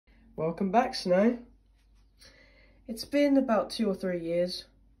Welcome back, Snow. It's been about 2 or 3 years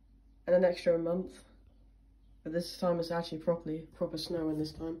and an extra month, but this time it's actually proper snow in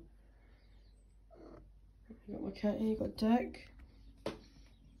this time. You got my cat here, you got Deck.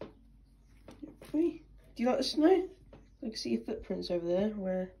 Do you like the snow? I can see your footprints over there,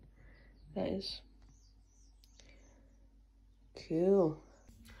 where that is. Cool.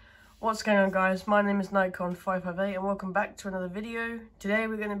 What's going on, guys? My name is Nikon558 and welcome back to another video. Today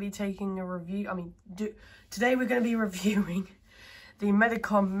we're going to be taking a review, today we're going to be reviewing the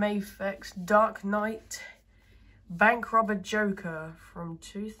Medicom Mafex Dark Knight Bank Robber Joker from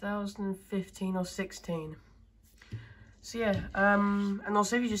 2015 or 16. So yeah, and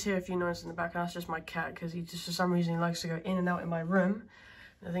also if you just hear a few noises in the background, that's just my cat, because he just, for some reason, he likes to go in and out in my room.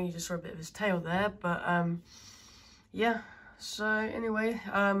 I think you just saw a bit of his tail there, but yeah. So anyway,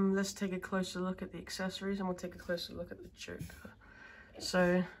 let's take a closer look at the accessories, and we'll take a closer look at the Joker.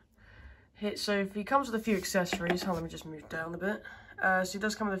 So if he comes with a few accessories, let me just move down a bit. So he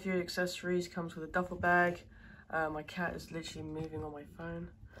does come with a few accessories. He comes with a duffel bag. My cat is literally moving on my phone.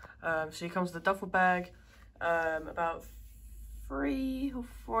 So he comes with a duffel bag, about 3 or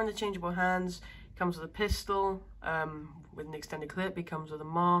 4 interchangeable hands. He comes with a pistol, with an extended clip. He comes with a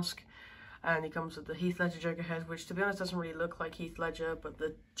mask. And he comes with the Heath Ledger Joker head, which to be honest doesn't really look like Heath Ledger, but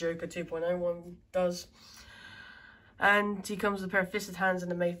the Joker 2.0 one does. And he comes with a pair of fisted hands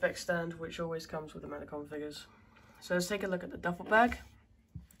and a Mafex stand, which always comes with the Medicom figures. So let's take a look at the duffel bag,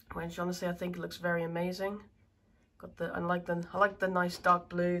 which honestly I think it looks very amazing. I like the nice dark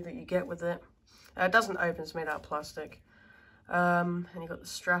blue that you get with it. It doesn't open; it's made out of plastic. And you got the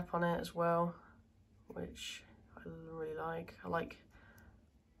strap on it as well, which I really like. I like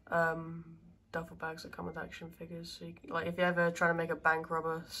duffel bags that come with action figures. So like if you're ever trying to make a bank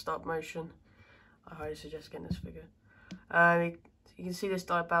robber stop motion, I highly suggest getting this figure. You can see there's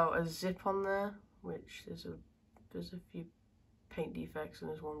about a zip on there, which there's a few paint defects, and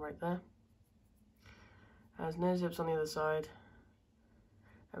there's one right there. There's no zips on the other side,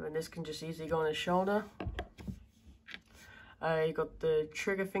 and then this can just easily go on his shoulder. You got the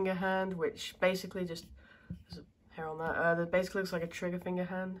trigger finger hand, which basically just hair on that. That basically looks like a trigger finger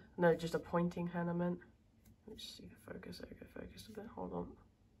hand. No, just a pointing hand, I meant. Let me just see the focus. There we go, focused a bit. Hold on.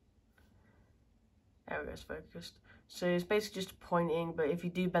 There we go, it's focused. So it's basically just pointing, but if you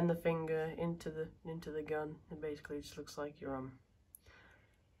do bend the finger into the gun, it basically just looks like you're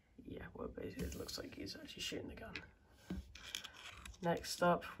yeah, well basically it looks like he's actually shooting the gun. Next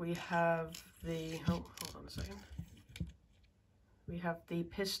up we have the hold on a second. We have the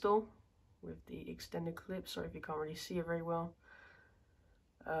pistol with the extended clip. Sorry if you can't really see it very well.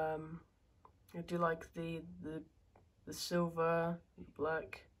 I do like the silver,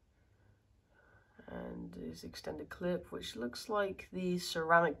 black, and his extended clip, which looks like the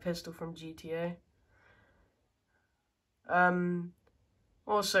ceramic pistol from GTA.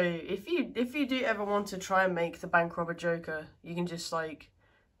 Also, if you do ever want to try and make the bank robber Joker, you can just like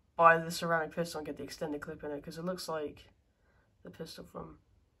buy the ceramic pistol and get the extended clip in it, because it looks like the pistol from.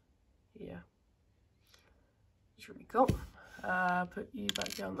 Yeah, it's really cool. Put you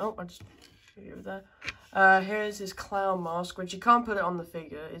back down. Oh, I just put you over there. Here's his clown mask, which you can't put it on the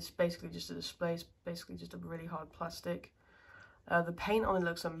figure. It's basically just a display. It's basically just a really hard plastic. The paint on it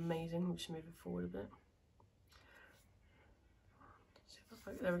looks amazing. We'll just move it forward a bit.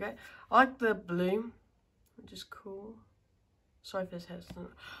 There we go. I like the blue, which is cool. Sorry if his hair's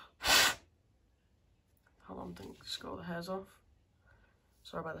hold on, I think scroll the hairs off.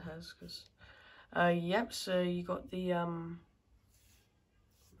 Sorry about the hairs, because yep, so you got the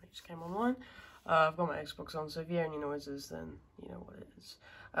it just came online. I've got my Xbox on, so if you hear any noises, then you know what it is.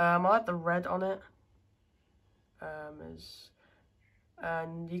 I like the red on it.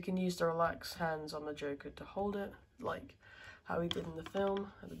 And you can use the relaxed hands on the Joker to hold it, like how he did in the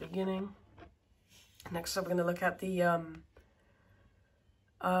film at the beginning. Next up, we're gonna look at the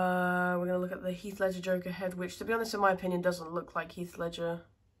Heath Ledger Joker head, which, to be honest, in my opinion, doesn't look like Heath Ledger.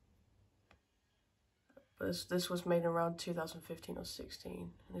 But this was made around 2015 or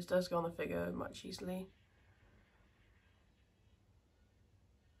 16, and this does go on the figure much easily.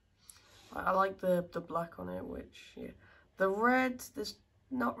 I like the black on it, which, yeah. The red, there's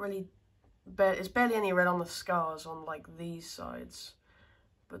not really, it's barely any red on the scars on, like, these sides.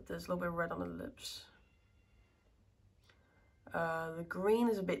 But there's a little bit of red on the lips. The green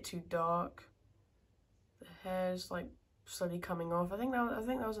is a bit too dark. The hair's like slowly coming off. I think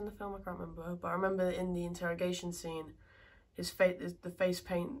that was in the film. I can't remember, but I remember in the interrogation scene, the face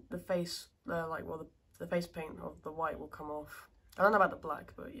paint of the white will come off. I don't know about the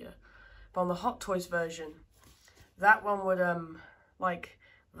black, but yeah. But on the Hot Toys version, that one would like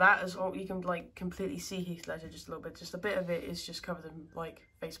That is all. You can like completely see Heath Ledger just a little bit. Just a bit of it is just covered in like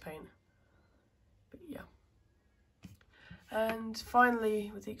face paint. But yeah. And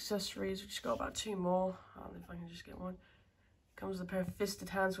finally, with the accessories, we just got about 2 more. I don't know if I can just get one. Comes with a pair of fisted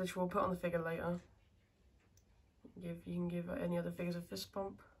hands, which we'll put on the figure later. You can give any other figures a fist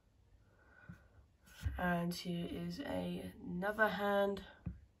bump. And here is another hand.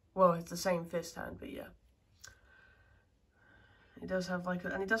 Well, it's the same fist hand, but yeah. It does have like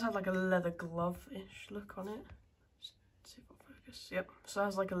a leather glove-ish look on it. Just see if I'll focus. Yep. So it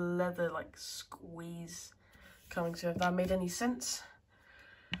has like a leather like squeeze coming to it, if that made any sense.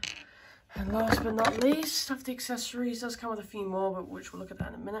 And last but not least, of the accessories, does come with a few more, but which we'll look at that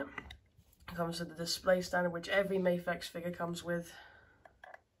in a minute. It comes with the display stand, which every Mafex figure comes with.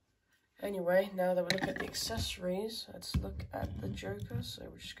 Anyway, now that we look at the accessories, let's look at the Joker. So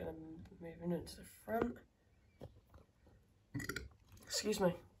we're just going to move him into the front. Excuse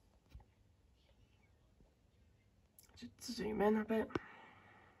me. Just zoom in a bit.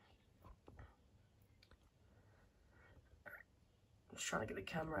 Just trying to get the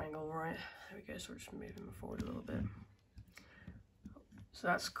camera angle right. There we go, so we're just moving forward a little bit. So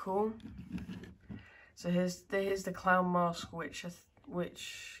that's cool. So here's the clown mask, which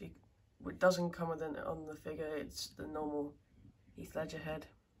doesn't come with it on the figure. It's the normal Heath Ledger head,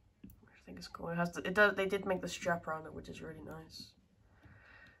 which I think is cool. They did make the strap around it, which is really nice.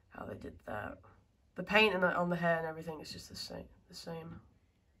 How they did that. The paint on the hair and everything is just the same.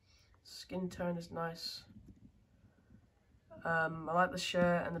 Skin tone is nice. I like the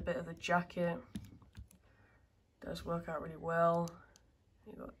shirt and a bit of the jacket. Does work out really well.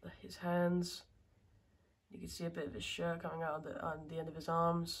 You got his hands. You can see a bit of his shirt coming out on the end of his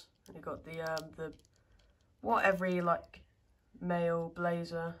arms. And you got the what every like male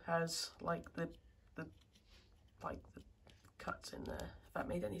blazer has, like the cuts in there. If that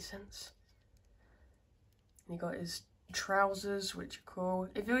made any sense. And you got his trousers, which are cool.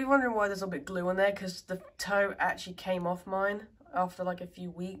 If you're wondering why there's a bit of glue on there, because the toe actually came off mine after like a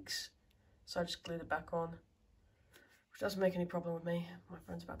few weeks, so I just glued it back on, which doesn't make any problem with me. My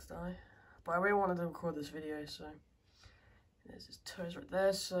friend's about to die, but I really wanted to record this video, so there's his toes right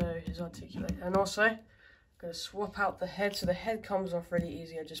there, so he's articulated. And also, I'm going to swap out the head, so the head comes off really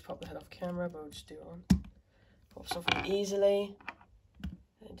easy. I just pop the head off camera, but we'll just do it on. Pops off really easily,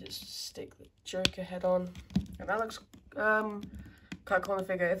 and just stick the Joker head on, and that looks quite cool on the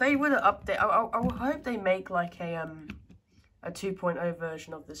figure. If they were to update, I hope they make like a 2.0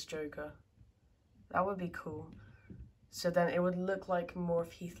 version of this Joker. That would be cool. So then it would look like more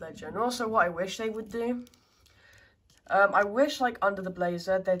of Heath Ledger. And also what I wish they would do, I wish like under the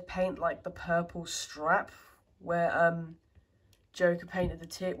blazer they'd paint like the purple strap where Joker painted the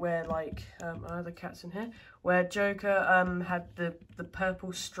tip, where like the cat's in here, where Joker had the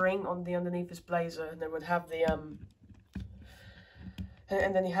purple string on the underneath his blazer, and they would have the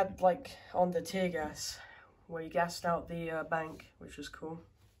and then he had like on the tear gas where he gassed out the bank, which was cool.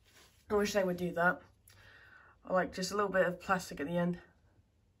 I wish they would do that. I like just a little bit of plastic at the end.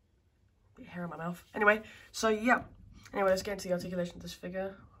 Bit of hair in my mouth. Anyway, so yeah. Anyway, let's get into the articulation of this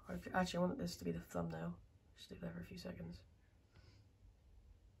figure. Actually, I want this to be the thumbnail. Just leave that for a few seconds.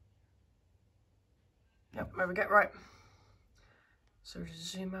 Yep, there we go. Right. So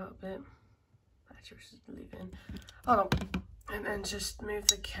just zoom out a bit. Actually, just leave it in. Hold on. And then just move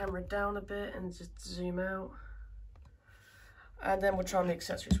the camera down a bit and just zoom out. And then we'll try on the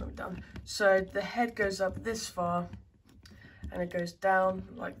accessories when we're done. So the head goes up this far, and it goes down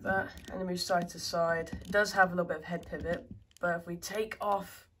like that, and it moves side to side. It does have a little bit of head pivot, but if we take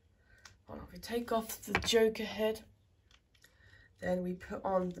off, the Joker head, then we put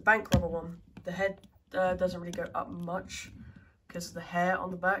on the bank robber one. The head doesn't really go up much because of the hair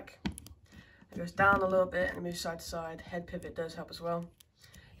on the back. It goes down a little bit and it moves side to side. Head pivot does help as well.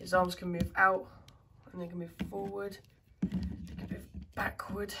 His arms can move out and they can move forward. They can move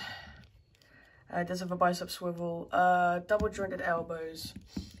backward. It does have a bicep swivel, double jointed elbows.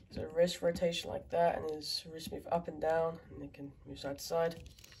 So wrist rotation like that, and his wrist move up and down, and it can move side to side.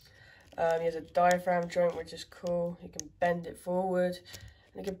 He has a diaphragm joint, which is cool. He can bend it forward,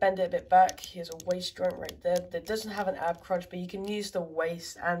 and he can bend it a bit back. He has a waist joint right there. That doesn't have an ab crunch, but you can use the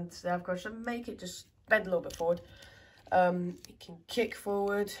waist and the ab crunch to make it just bend a little bit forward. He can kick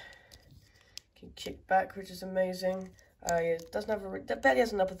forward, he can kick back, which is amazing. He doesn't have a barely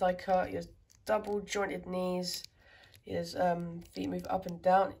has an upper thigh cut. He has double jointed knees. His feet move up and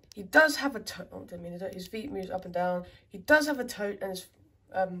down. He does have a toe. Oh, didn't mean to do it. His feet moves up and down. He does have a toe, and his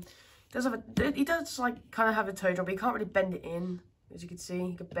he does like kind of have a toe joint, but he can't really bend it in, as you can see.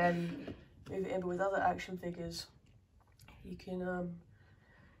 He can barely move it in. But with other action figures, he can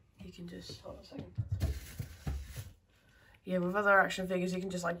can just, hold on a second. Yeah, with other action figures, you can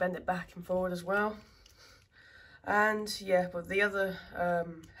just like bend it back and forward as well. And yeah, but the other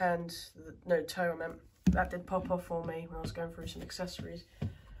toe I meant, that did pop off for me when I was going through some accessories.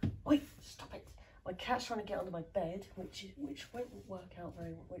 Wait, stop it. My cat's trying to get under my bed, which won't work out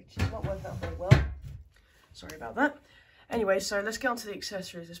very well, which is not working out very well. Sorry about that. Anyway, so let's get on to the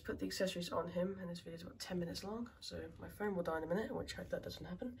accessories. Let's put the accessories on him, and this video is about 10 minutes long, so my phone will die in a minute, which I hope that doesn't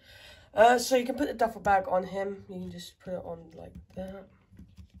happen. So you can put the duffel bag on him. You can just put it on like that.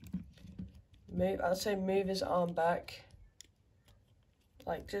 I'd say move his arm back.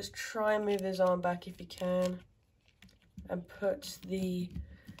 Like, just try and move his arm back if you can. And put the...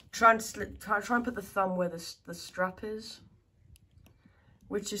 Try and put the thumb where the strap is.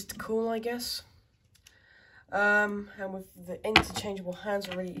 Which is cool, I guess. And with the interchangeable hands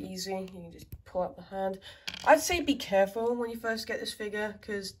are really easy. You can just pull out the hand. I'd say be careful when you first get this figure,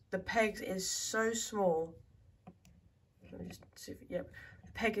 because the peg is so small. Let me just see if... Yep.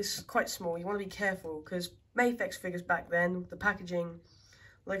 The peg is quite small. You want to be careful, because Mafex figures back then, the packaging,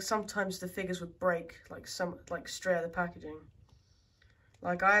 like sometimes the figures would break, like straight out of the packaging.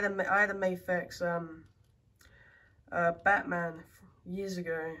 Like I had a Mafex Batman years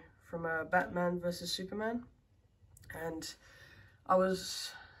ago from Batman vs Superman, and I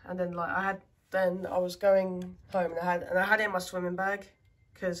was going home and I had it in my swimming bag,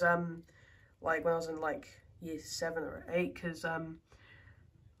 because like when I was in like year 7 or 8, because I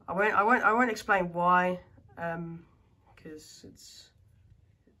won't explain why, because it's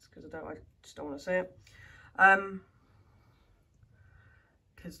because I just don't want to say it,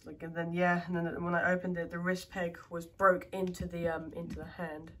 because like, and then when I opened it, the wrist peg was broke into the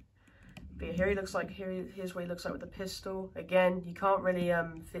hand. But yeah, here's what he looks like with the pistol. Again, you can't really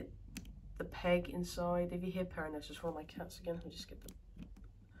fit the peg inside. If you hear Perrin, that's just one of my cats again. Let me just get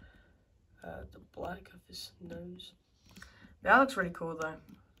the black of his nose. That looks really cool though.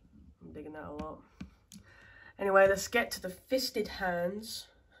 I'm digging that a lot. Anyway, let's get to the fisted hands.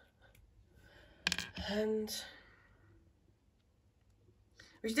 And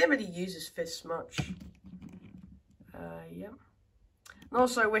which didn't really use his fists much. Yeah. And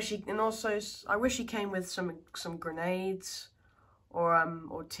also, I wish he came with some grenades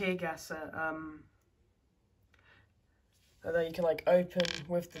or tear gas that you can like open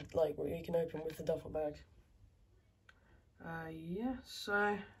with the duffel bag. Yeah.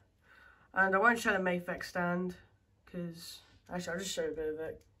 So, and I won't show the Mafex stand, because actually I'll just show a bit of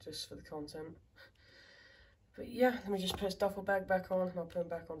it just for the content. But yeah, let me just put his duffel bag back on, and I'll put him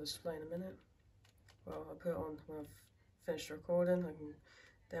back on display in a minute. Well, I'll put it on when I've finished recording,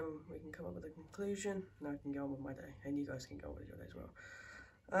 then we can come up with a conclusion, and I can go on with my day, and you guys can go on with your day as well.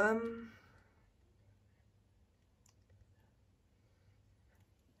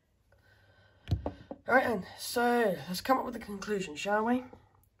 Alright then, so let's come up with a conclusion, shall we?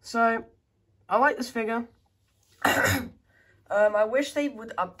 So, I like this figure. I wish they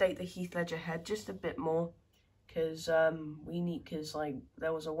would update the Heath Ledger head just a bit more, because like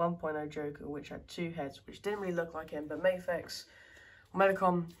there was a 1.0 Joker which had 2 heads, which didn't really look like him, but Mafex,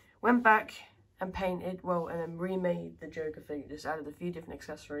 Medicom went back and painted, and then remade the Joker figure, just added a few different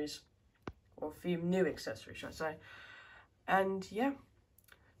accessories, or a few new accessories, should I say. And yeah,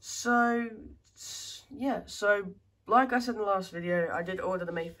 so like I said in the last video, I did order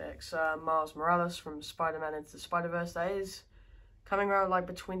the Mafex Miles Morales from Spider-Man Into the Spider-Verse. That is coming around like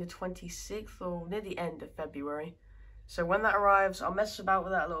between the 26th or near the end of February. So when that arrives, I'll mess about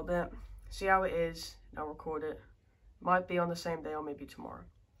with that a little bit, see how it is, and I'll record it. Might be on the same day or maybe tomorrow.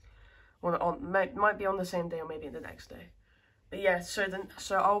 Might be on the same day or maybe the next day. But yeah, so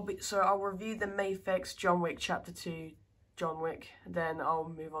I'll review the Mafex John Wick Chapter 2 John Wick, then I'll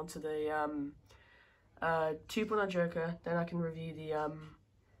move on to the 2.0 Joker, then I can review the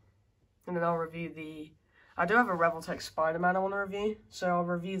and then I'll review the, I do have a Revoltech Spider-Man I want to review, so I'll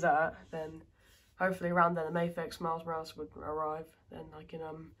review that, then hopefully around then the Mafex Miles Morales would arrive, then I can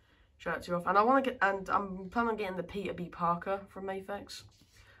show it to you off. And I'm planning on getting the Peter B. Parker from Mafex.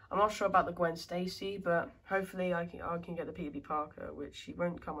 I'm not sure about the Gwen Stacy, but hopefully I can get the Peter B. Parker, which he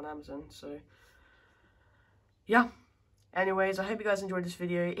won't come on Amazon, so yeah. Anyways, I hope you guys enjoyed this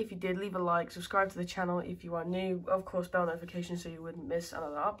video. If you did, leave a like, subscribe to the channel if you are new, of course bell notifications so you wouldn't miss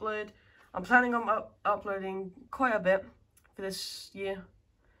another upload. I'm planning on uploading quite a bit for this year,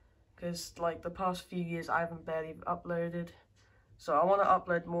 because like the past few years I haven't barely uploaded, so I want to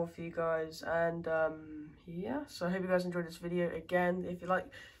upload more for you guys. And yeah, so I hope you guys enjoyed this video. Again, if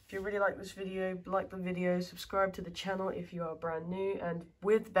you really like this video, like the video, subscribe to the channel if you are brand new, and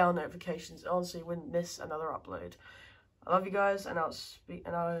with bell notifications on so you wouldn't miss another upload. I love you guys, and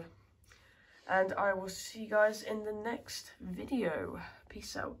I'll and I will see you guys in the next video.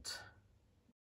 Peace out.